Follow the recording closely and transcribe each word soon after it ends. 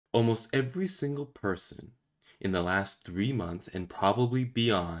Almost every single person in the last 3 months and probably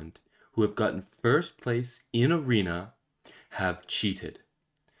beyond who have gotten first place in Arena have cheated.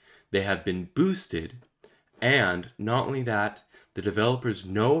 They have been boosted, and not only that, the developers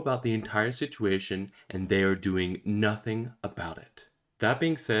know about the entire situation and they are doing nothing about it. That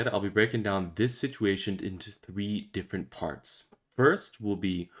being said, I'll be breaking down this situation into 3 different parts. First will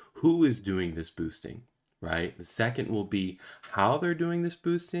be who is doing this boosting, right? The second will be how they're doing this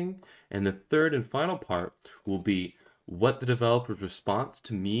boosting. And the third and final part will be what the developer's response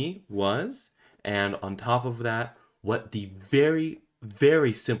to me was. And on top of that, what the very,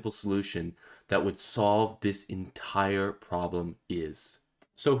 very simple solution that would solve this entire problem is.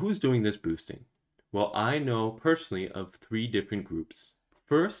 So who's doing this boosting? Well, I know personally of 3 different groups.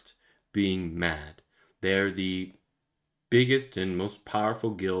 First, being Mad. They're the biggest and most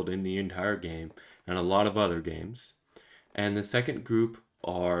powerful guild in the entire game and a lot of other games. And the second group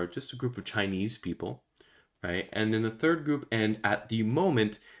are just a group of Chinese people, right? And then the third group, and at the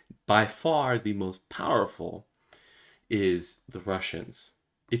moment, by far the most powerful, is the Russians.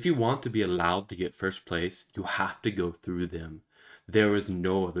 If you want to be allowed to get first place, you have to go through them. There is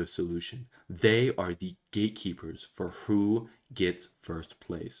no other solution. They are the gatekeepers for who gets first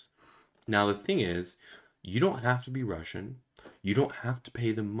place. Now, the thing is, you don't have to be Russian. You don't have to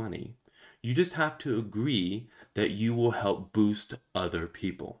pay them money. You just have to agree that you will help boost other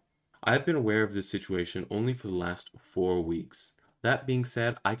people. I've been aware of this situation only for the last 4 weeks. That being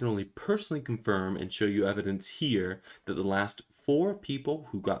said, I can only personally confirm and show you evidence here that the last 4 people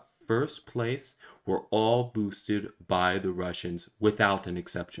who got first place were all boosted by the Russians without an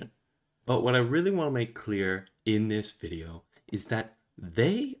exception. But what I really want to make clear in this video is that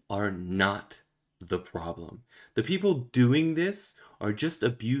they are not the problem. The people doing this are just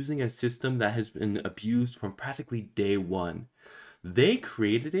abusing a system that has been abused from practically day one. They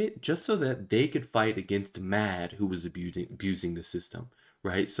created it just so that they could fight against Mad, who was abusing the system,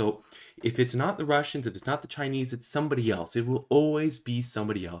 right? So if it's not the Russians, if it's not the Chinese, it's somebody else. It will always be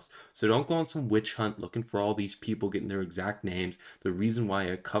somebody else. So don't go on some witch hunt looking for all these people getting their exact names. The reason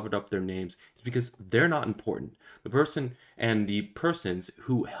why I covered up their names is because they're not important. The person and the persons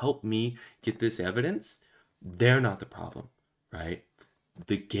who helped me get this evidence, they're not the problem, right?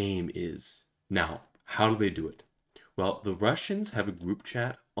 The game is. Now, how do they do it? Well, the Russians have a group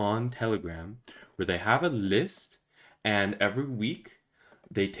chat on Telegram where they have a list, and every week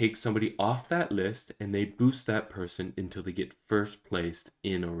they take somebody off that list and they boost that person until they get first place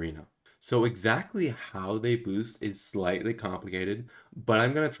in Arena. So exactly how they boost is slightly complicated, but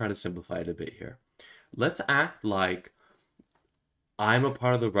I'm going to try to simplify it a bit here. Let's act like I'm a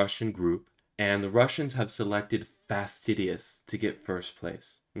part of the Russian group and the Russians have selected Fastidious to get first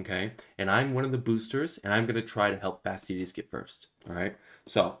place, okay? And I'm one of the boosters, and I'm going to try to help Fastidious get first, all right?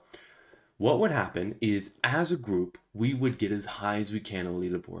 So what would happen is, as a group, we would get as high as we can on the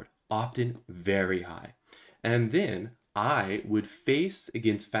leaderboard, often very high. And then I would face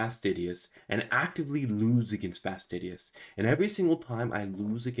against Fastidious and actively lose against Fastidious. And every single time I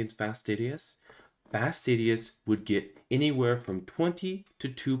lose against Fastidious, Fastidious would get anywhere from 20 to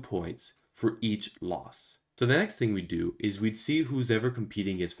 2 points for each loss. So the next thing we'd do is we'd see who's ever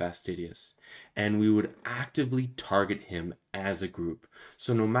competing against Fastidious, and we would actively target him as a group.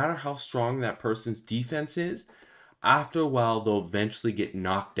 So no matter how strong that person's defense is, after a while they'll eventually get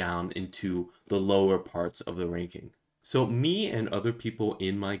knocked down into the lower parts of the ranking. So me and other people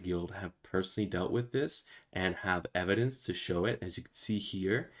in my guild have personally dealt with this and have evidence to show it. As you can see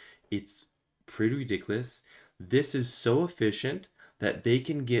here, it's pretty ridiculous. This is so efficient that they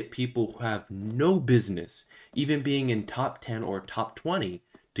can get people who have no business even being in top 10 or top 20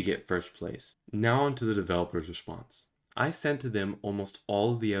 to get first place. Now on to the developer's response. I sent to them almost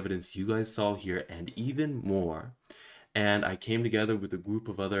all of the evidence you guys saw here and even more. And I came together with a group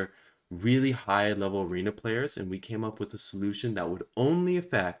of other really high level arena players, and we came up with a solution that would only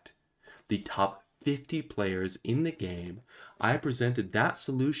affect the top 50 players in the game. I presented that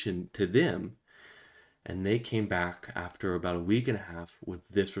solution to them, and they came back after about a week and a half with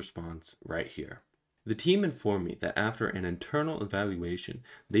this response right here. The team informed me that after an internal evaluation,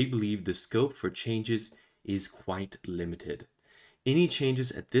 they believe the scope for changes is quite limited. Any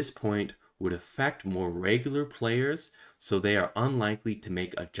changes at this point would affect more regular players, so they are unlikely to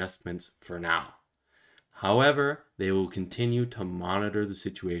make adjustments for now. However, they will continue to monitor the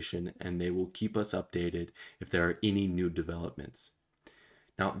situation and they will keep us updated if there are any new developments.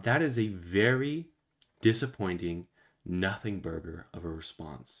 Now, that is a very disappointing nothing burger of a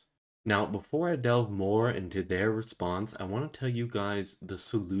response. Now, before I delve more into their response, I want to tell you guys the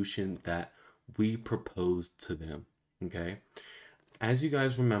solution that we proposed to them, okay? As you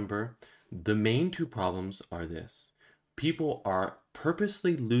guys remember, the main two problems are this. People are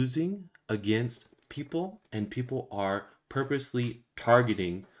purposely losing against people, and people are purposely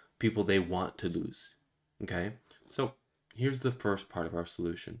targeting people they want to lose. Okay? So here's the first part of our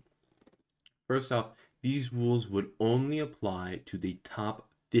solution. First off, these rules would only apply to the top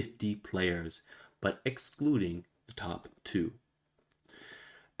 50 players, but excluding the top 2.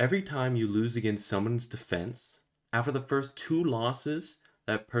 Every time you lose against someone's defense, after the first 2 losses,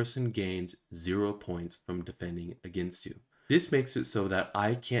 that person gains 0 points from defending against you. This makes it so that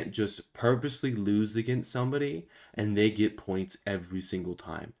I can't just purposely lose against somebody and they get points every single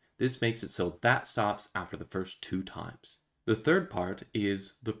time. This makes it so that stops after the first 2 times. The third part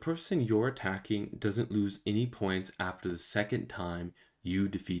is the person you're attacking doesn't lose any points after the second time you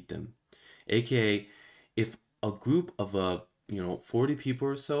defeat them. AKA, if a group of 40 people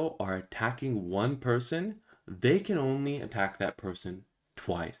or so are attacking one person, they can only attack that person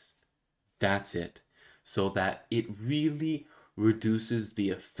twice. That's it. So that it really reduces the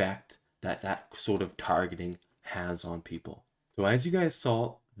effect that that sort of targeting has on people. So as you guys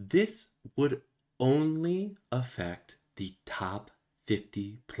saw, this would only affect the top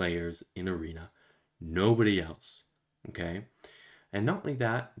 50 players in Arena, nobody else, okay? And not only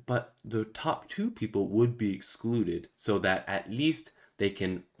that, but the top 2 people would be excluded so that at least they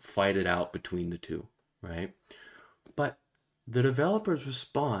can fight it out between the 2, right? But the developer's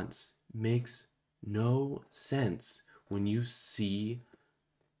response makes no sense when you see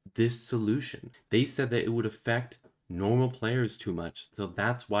this solution. They said that it would affect normal players too much, so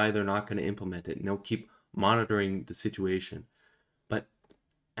that's why they're not going to implement it, and they'll keep monitoring the situation. But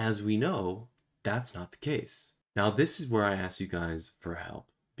as we know, that's not the case. Now, this is where I ask you guys for help,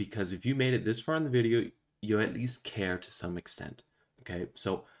 because if you made it this far in the video, you at least care to some extent. Okay,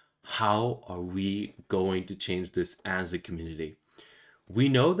 so how are we going to change this as a community? We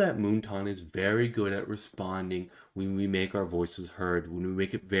know that Moonton is very good at responding when we make our voices heard, when we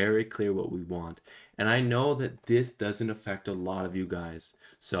make it very clear what we want. And I know that this doesn't affect a lot of you guys,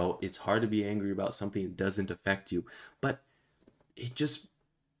 so it's hard to be angry about something that doesn't affect you. But it just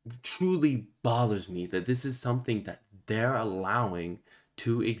truly bothers me that this is something that they're allowing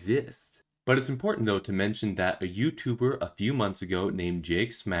to exist. But it's important though to mention that a YouTuber a few months ago named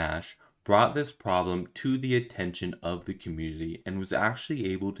Jake Smash brought this problem to the attention of the community and was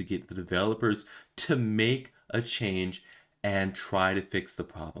actually able to get the developers to make a change and try to fix the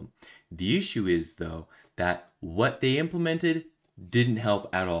problem. The issue is though that what they implemented didn't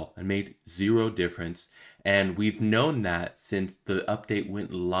help at all and made 0 difference, and we've known that since the update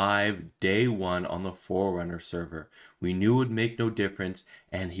went live day 1 on the Forerunner server. We knew it would make no difference,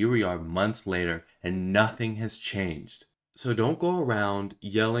 and here we are months later and nothing has changed. So don't go around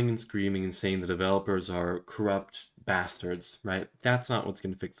yelling and screaming and saying the developers are corrupt bastards, right? That's not what's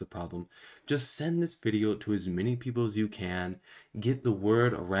going to fix the problem. Just send this video to as many people as you can, get the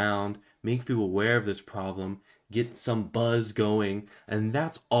word around, make people aware of this problem, get some buzz going, and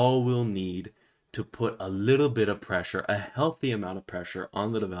that's all we'll need to put a little bit of pressure, a healthy amount of pressure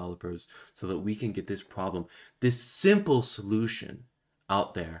on the developers so that we can get this problem, this simple solution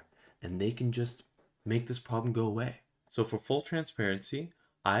out there, and they can just make this problem go away. So for full transparency,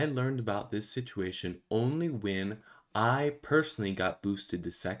 I learned about this situation only when I personally got boosted to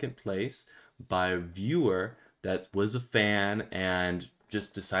 2nd place by a viewer that was a fan and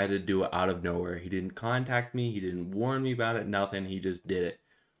just decided to do it out of nowhere. He didn't contact me, he didn't warn me about it, nothing, he just did it,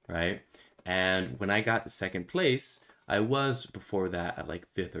 right? And when I got to 2nd place, I was before that at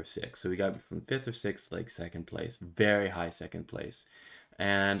like 5th or 6th. So we got from 5th or 6th to like 2nd place, very high 2nd place.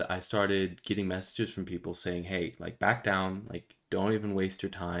 And I started getting messages from people saying, hey, like back down, like don't even waste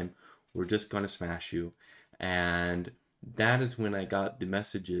your time. We're just going to smash you. And that is when I got the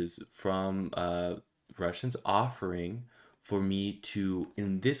messages from Russians offering for me to,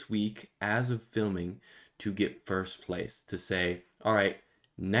 in this week, as of filming, to get 1st place, to say, all right,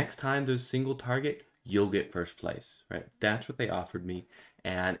 next time there's a single target, you'll get 1st place, right? That's what they offered me.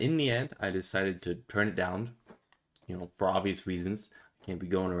 And in the end, I decided to turn it down, for obvious reasons. I can't be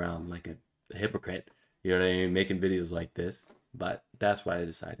going around like a hypocrite, you know what I mean, making videos like this. But that's what I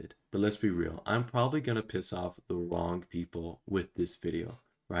decided. But let's be real, I'm probably gonna piss off the wrong people with this video,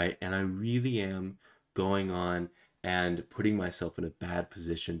 right? And I really am going on and putting myself in a bad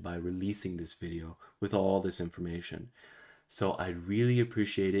position by releasing this video with all this information. So I'd really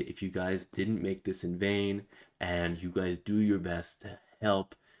appreciate it if you guys didn't make this in vain and you guys do your best to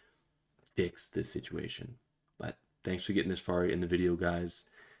help fix this situation. But thanks for getting this far in the video, guys,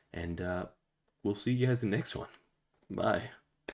 and we'll see you guys in the next one. Bye.